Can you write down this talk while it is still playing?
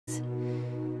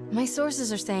My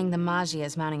sources are saying the Maggia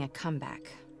is mounting a comeback.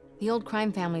 The old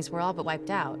crime families were all but wiped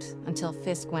out, until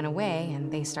Fisk went away and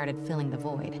they started filling the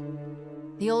void.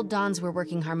 The old Dons were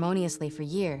working harmoniously for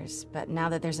years, but now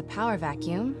that there's a power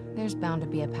vacuum, there's bound to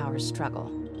be a power struggle.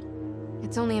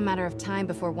 It's only a matter of time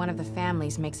before one of the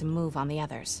families makes a move on the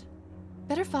others.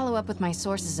 Better follow up with my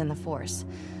sources in the Force.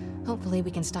 Hopefully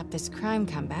we can stop this crime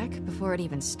comeback before it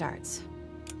even starts.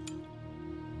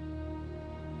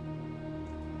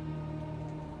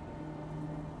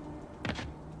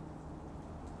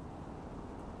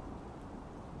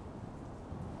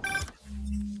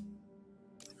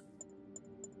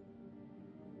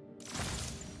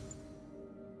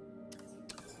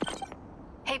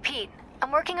 Hey Pete,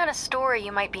 I'm working on a story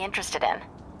you might be interested in.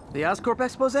 The Oscorp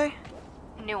expose?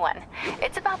 New one.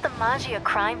 It's about the Maggia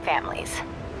crime families.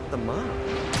 The mob?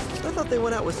 I thought they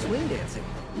went out with swing dancing.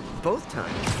 Both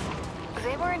times.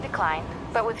 They were in decline,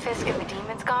 but with Fisk and the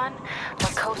demons gone, La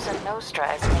Cosa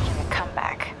Nostra is making a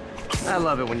comeback. I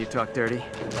love it when you talk dirty.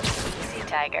 Easy,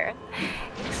 Tiger.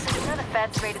 So you know the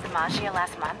feds raided the Maggia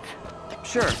last month?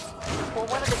 Sure. Well,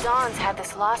 one of the Dons had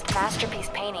this lost masterpiece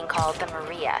painting called the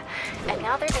Maria, and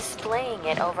now they're displaying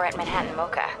it over at Manhattan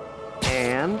Mocha.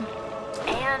 And?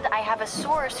 And I have a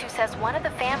source who says one of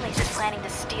the families is planning to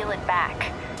steal it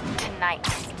back. Tonight.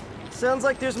 Sounds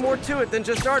like there's more to it than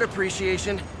just art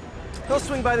appreciation. I'll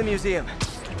swing by the museum.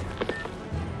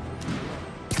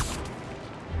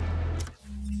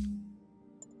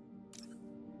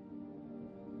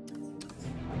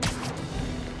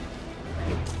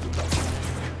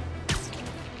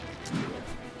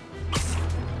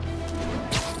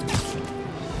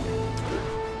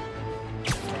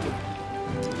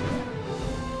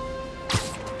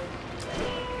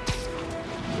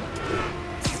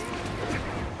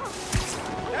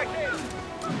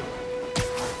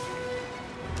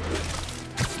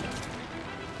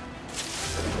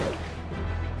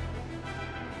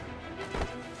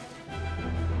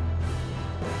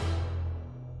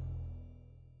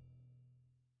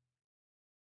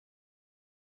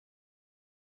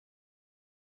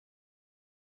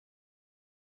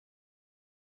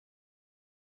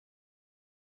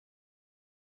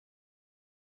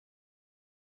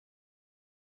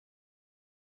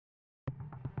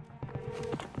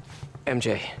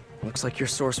 MJ, looks like your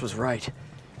source was right.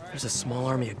 There's a small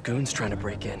army of goons trying to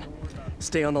break in.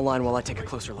 Stay on the line while I take a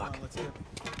closer look.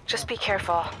 Just be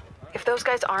careful. If those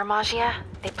guys are Maggia,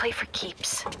 they play for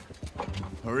keeps.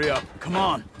 Hurry up, come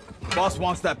on. Boss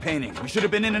wants that painting. We should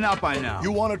have been in and out by now.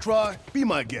 You want to try? Be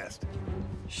my guest.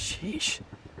 Sheesh.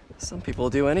 Some people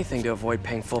do anything to avoid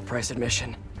paying full price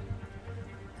admission.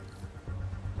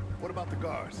 What about the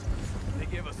guards? They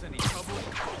give us any trouble,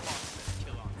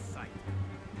 kill on sight.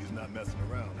 He's not messing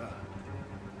around, huh?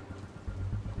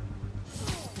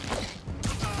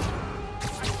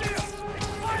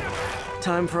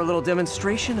 Time for a little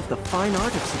demonstration of the fine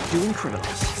art of subduing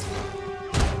criminals.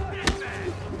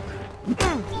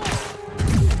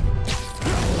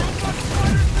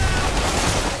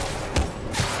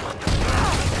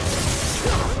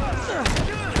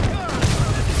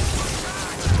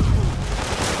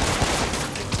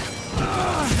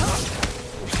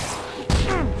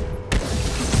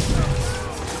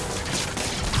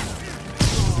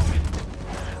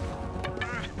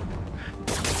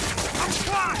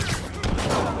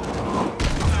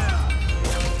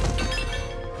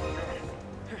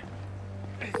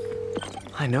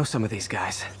 I know some of these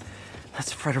guys.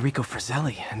 That's Federico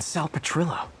Fratelli and Sal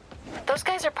Petrillo. Those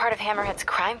guys are part of Hammerhead's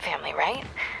crime family, right?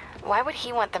 Why would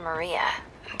he want the Maria?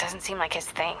 Doesn't seem like his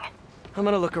thing. I'm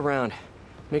gonna look around.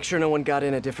 Make sure no one got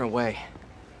in a different way.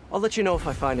 I'll let you know if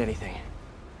I find anything.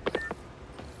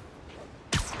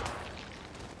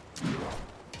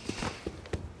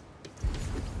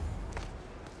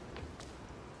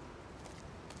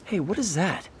 Hey, what is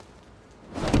that?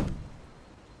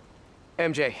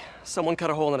 MJ, someone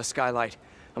cut a hole in a skylight.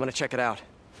 I'm gonna check it out.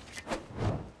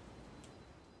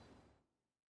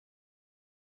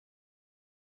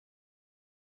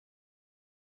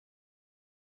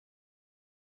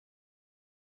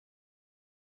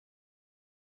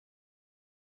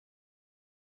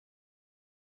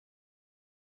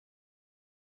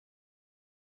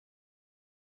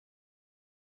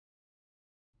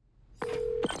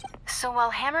 So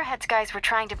while Hammerhead's guys were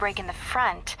trying to break in the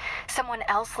front, someone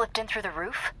else slipped in through the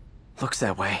roof? Looks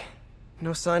that way.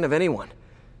 No sign of anyone.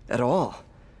 At all.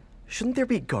 Shouldn't there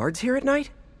be guards here at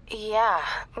night? Yeah,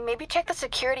 maybe check the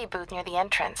security booth near the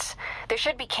entrance. There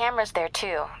should be cameras there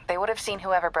too. They would have seen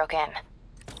whoever broke in.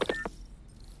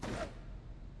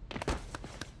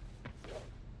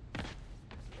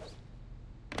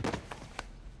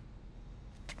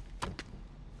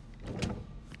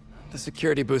 The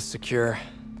security booth's secure.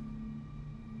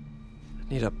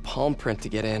 Need a palm print to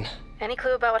get in. Any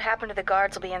clue about what happened to the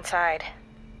guards will be inside.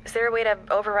 Is there a way to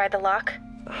override the lock?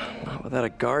 Not without a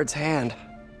guard's hand.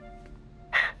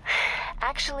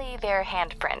 Actually, their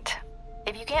handprint.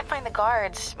 If you can't find the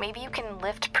guards, maybe you can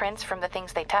lift prints from the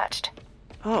things they touched.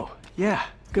 Oh, yeah,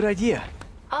 good idea.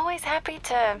 Always happy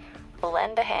to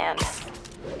lend a hand.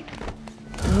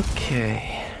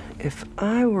 Okay, if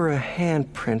I were a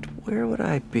handprint, where would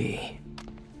I be?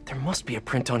 There must be a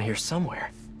print on here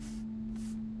somewhere.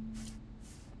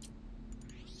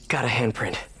 Got a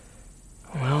handprint.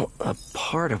 Well, a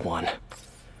part of one.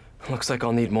 Looks like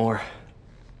I'll need more.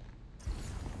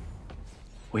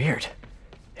 Weird.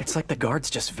 It's like the guards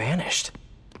just vanished.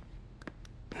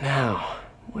 Now,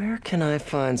 where can I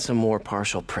find some more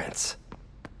partial prints?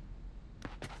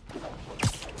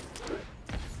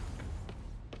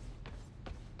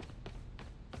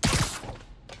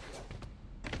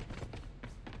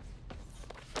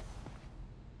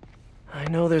 I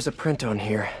know there's a print on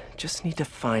here. Just need to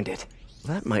find it.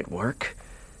 That might work.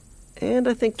 And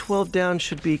I think 12 down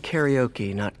should be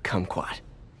karaoke, not kumquat.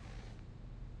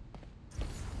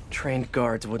 Trained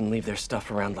guards wouldn't leave their stuff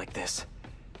around like this.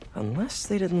 Unless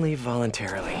they didn't leave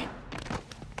voluntarily.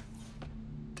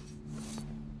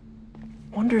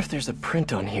 Wonder if there's a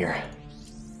print on here.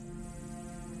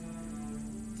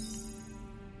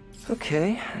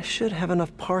 Okay, I should have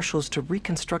enough partials to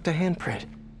reconstruct a handprint.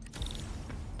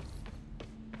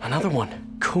 Another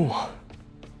one. Cool.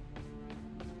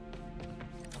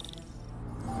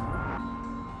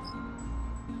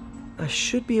 I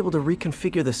should be able to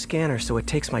reconfigure the scanner so it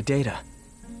takes my data.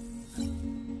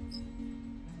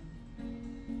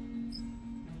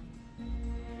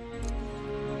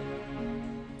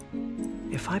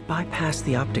 If I bypass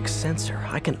the optics sensor,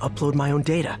 I can upload my own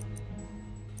data.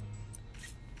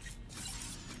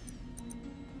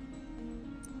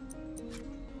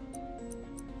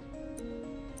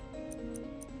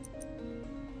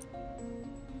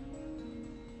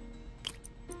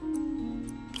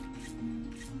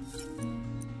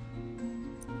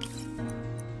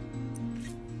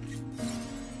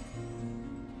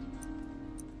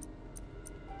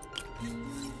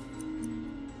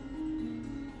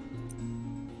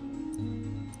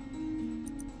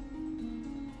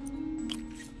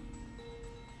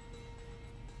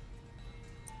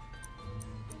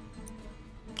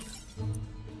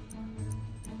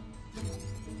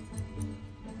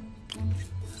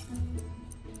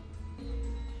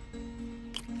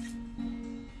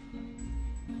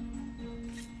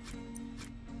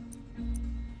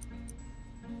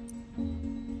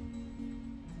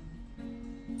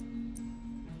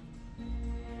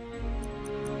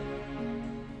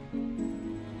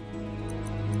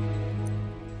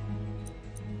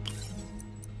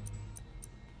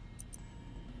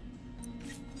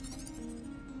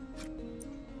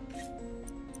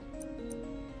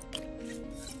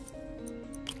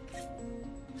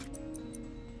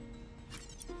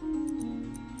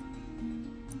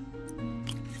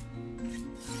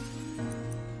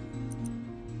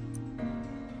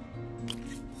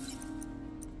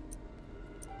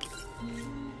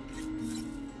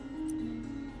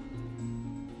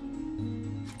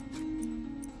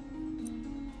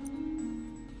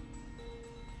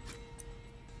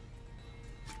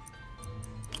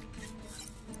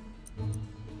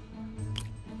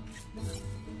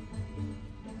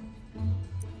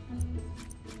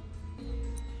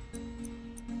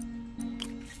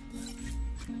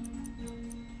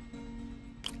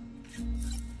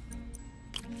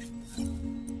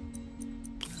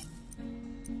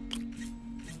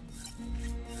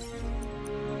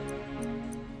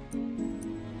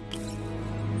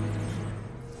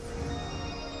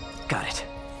 Got it.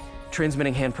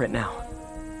 Transmitting handprint now.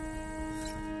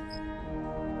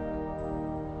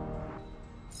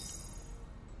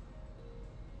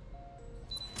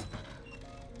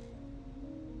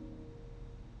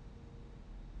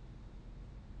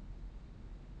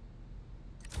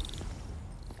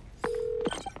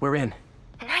 We're in.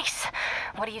 Nice.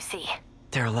 What do you see?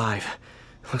 They're alive.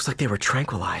 Looks like they were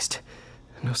tranquilized.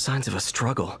 No signs of a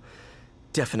struggle.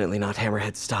 Definitely not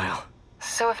Hammerhead style.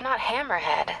 So if not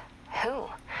Hammerhead, who?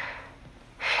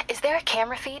 Is there a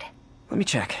camera feed? Let me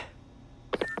check.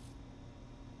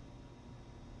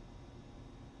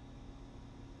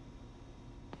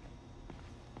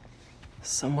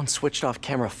 Someone switched off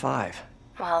camera 5.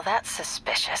 Well, that's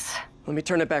suspicious. Let me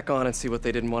turn it back on and see what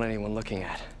they didn't want anyone looking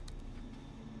at.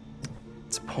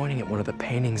 It's pointing at one of the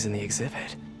paintings in the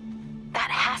exhibit. That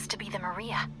has to be the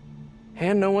Maria.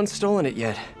 And no one's stolen it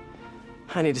yet.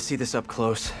 I need to see this up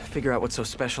close, figure out what's so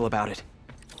special about it.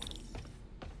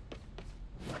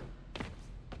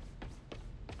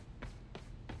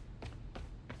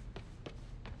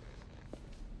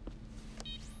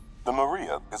 The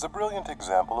Maria is a brilliant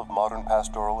example of modern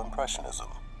pastoral impressionism.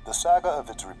 The saga of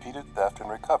its repeated theft and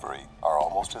recovery are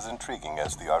almost as intriguing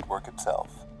as the artwork itself.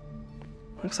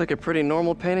 Looks like a pretty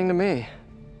normal painting to me.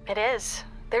 It is.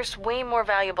 There's way more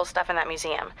valuable stuff in that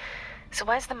museum. So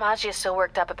why is the Maggia so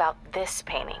worked up about this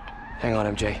painting? Hang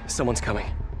on, MJ. Someone's coming.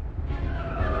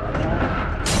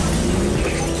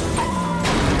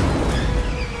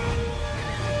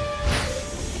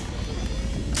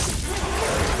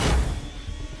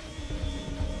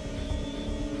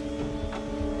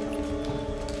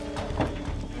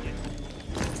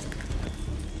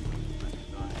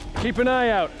 Keep an eye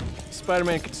out.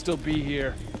 Spider-Man could still be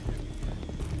here.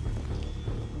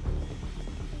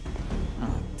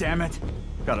 Oh, damn it.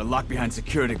 Got it locked behind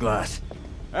security glass.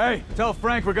 Hey, tell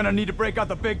Frank we're gonna need to break out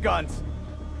the big guns.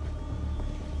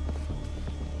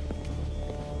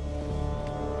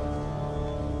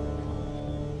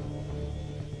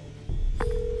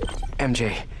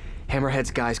 MJ, Hammerhead's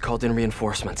guys called in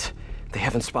reinforcements. They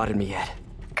haven't spotted me yet.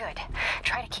 Good.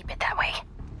 Try to keep it that way.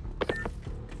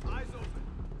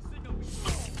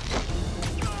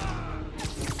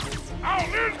 I'll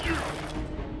end you!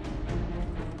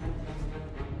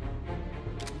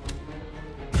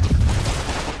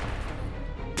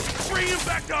 Bring him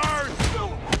back to ours!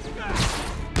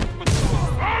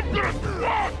 I'm gonna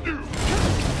squash you!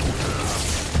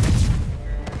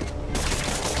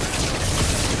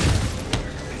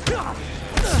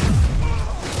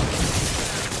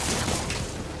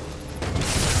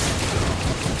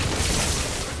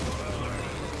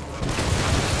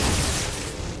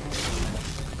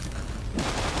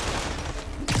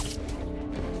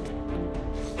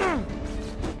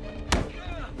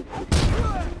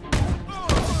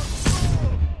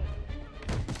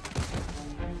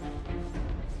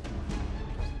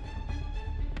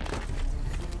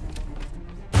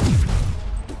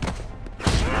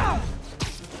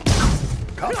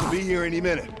 Cops will be here any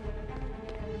minute.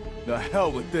 The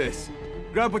hell with this.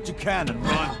 Grab what you can and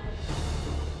run.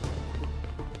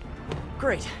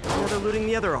 Great. Now they're looting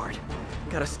the other art.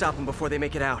 Gotta stop them before they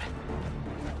make it out.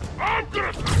 I'm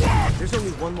gonna squash! There's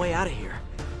only one way out of here.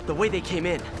 The way they came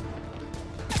in.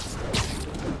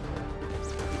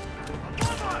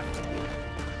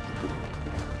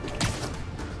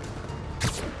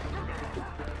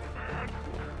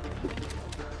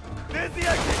 There's the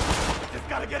exit. Just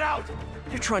gotta get out.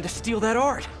 They're trying to steal that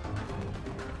art.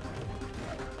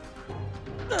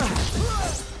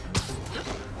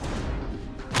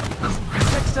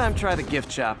 Next time, try the gift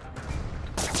shop.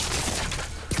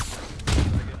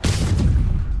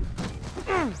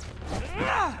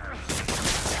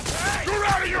 You're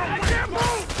out of your way! Can't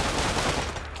move!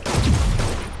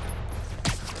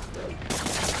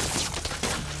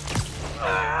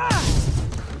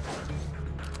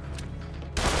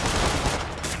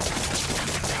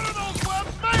 What are those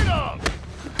webs made of?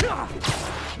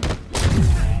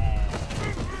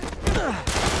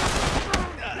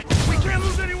 We can't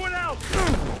lose anyone else!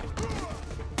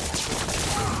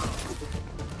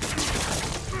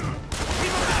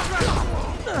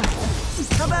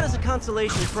 How about as a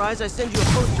consolation prize, I send you a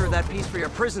poster of that piece for your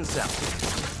prison cell?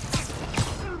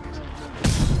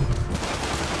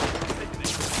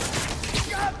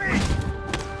 Got me!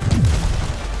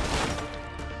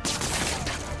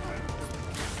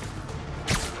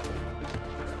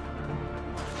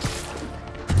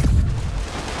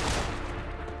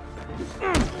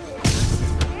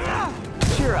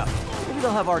 Cheer up. Maybe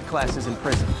they'll have art classes in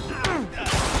prison.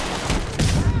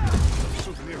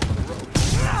 Souvenir for the road.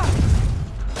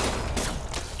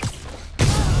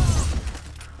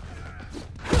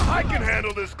 I can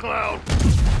handle this clown!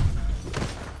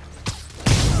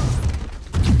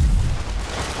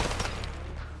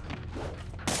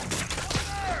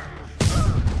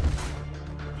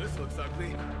 This looks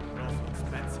ugly, but also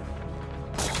expensive.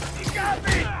 You got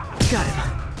me! Got him.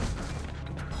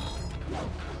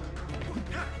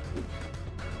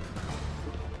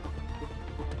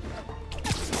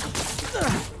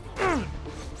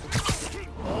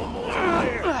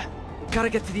 Gotta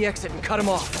get to the exit and cut him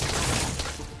off.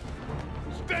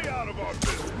 Stay out of our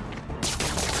business!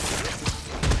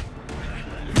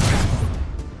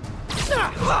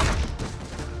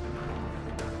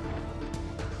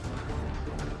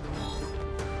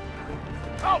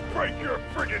 I'll break your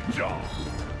friggin' jaw!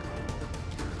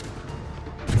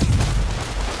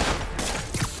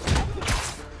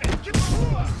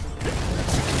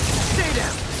 Stay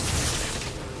down.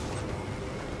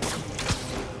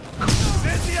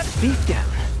 Beat down.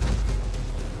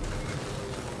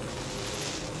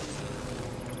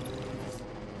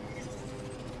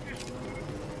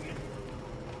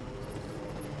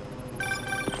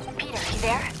 Peter, you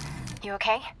there? You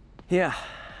okay? Yeah,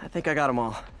 I think I got them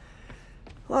all.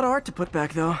 A lot of art to put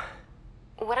back, though.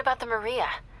 What about the Maria?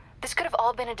 This could have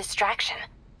all been a distraction.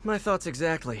 My thoughts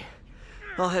exactly.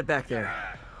 I'll head back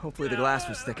there. Hopefully the glass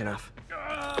was thick enough.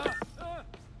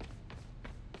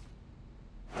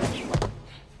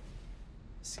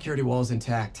 Security wall's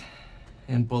intact.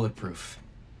 And bulletproof.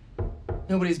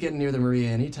 Nobody's getting near the Maria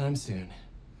anytime soon.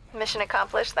 Mission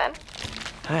accomplished, then?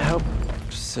 I hope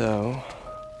so.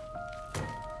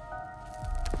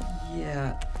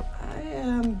 Yeah, I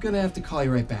am gonna have to call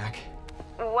you right back.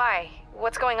 Why?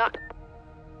 What's going on?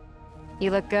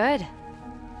 You look good.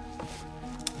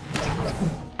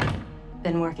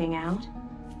 Been working out?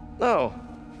 Oh.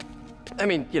 I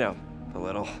mean, you know, a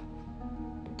little.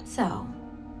 So,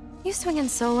 You swinging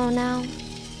solo now?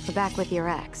 Or back with your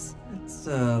ex? That's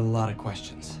a lot of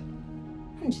questions.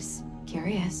 I'm just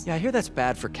curious. Yeah, I hear that's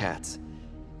bad for cats.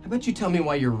 How about you tell me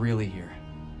why you're really here?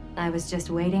 I was just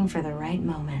waiting for the right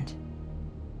moment.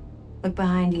 Look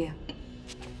behind you.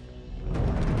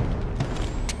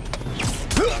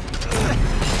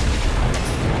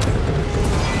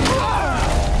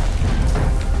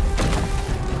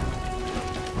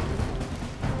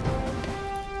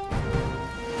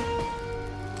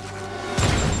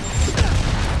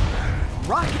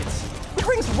 Rockets? Who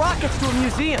brings rockets to a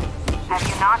museum? Have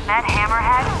you not met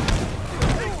Hammerhead?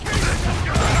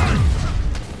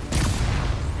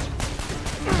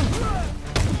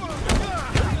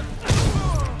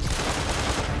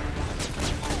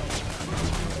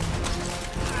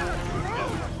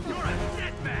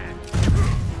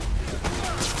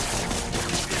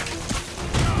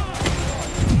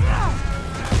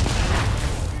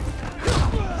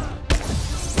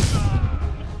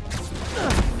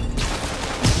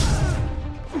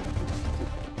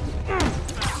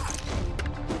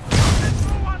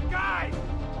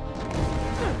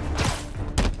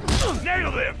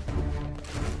 Nailed him!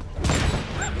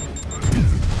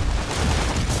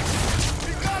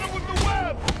 He got him with the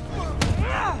web!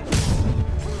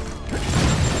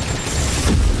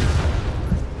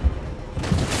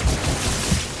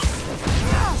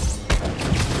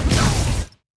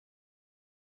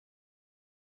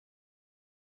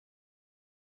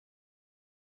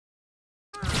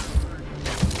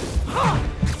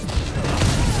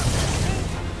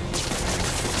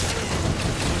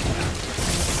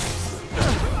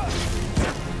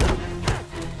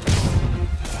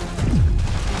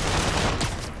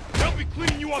 They'll be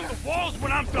cleaning you off the walls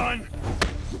when I'm done!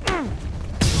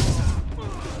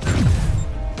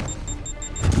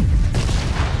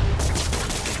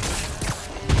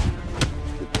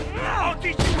 I'll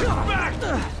teach you respect!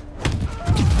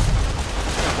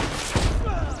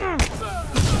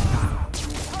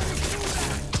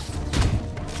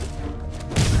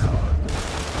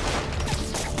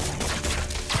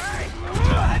 Hey!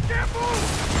 Can't move!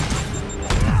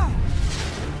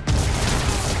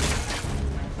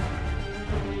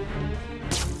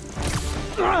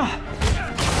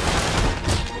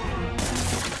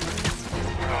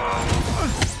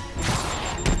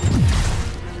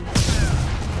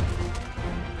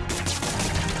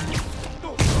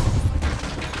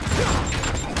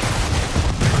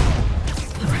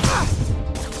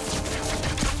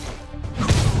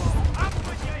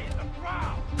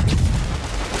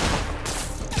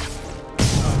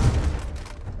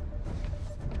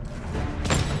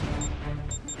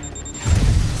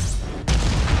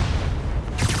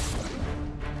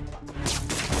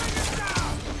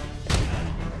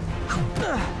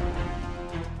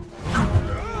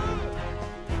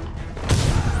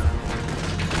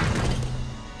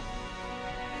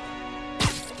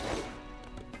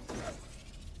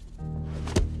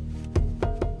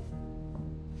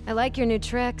 I like your new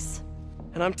tricks.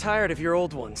 And I'm tired of your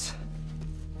old ones.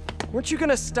 Weren't you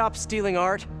gonna stop stealing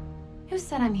art? Who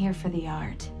said I'm here for the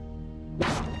art?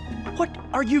 What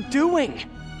are you doing?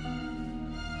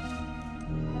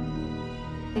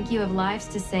 Think you have lives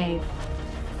to save.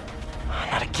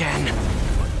 Not again.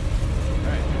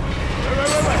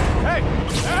 Hey!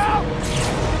 Help!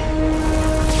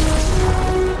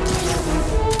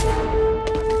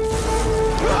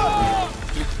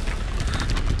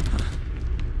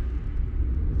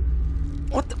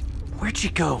 What the? Where'd she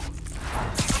go?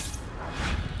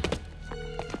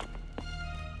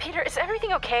 Peter, is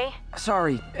everything okay?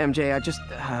 Sorry, MJ, I just,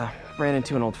 ran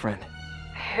into an old friend.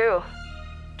 Who?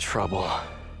 Trouble.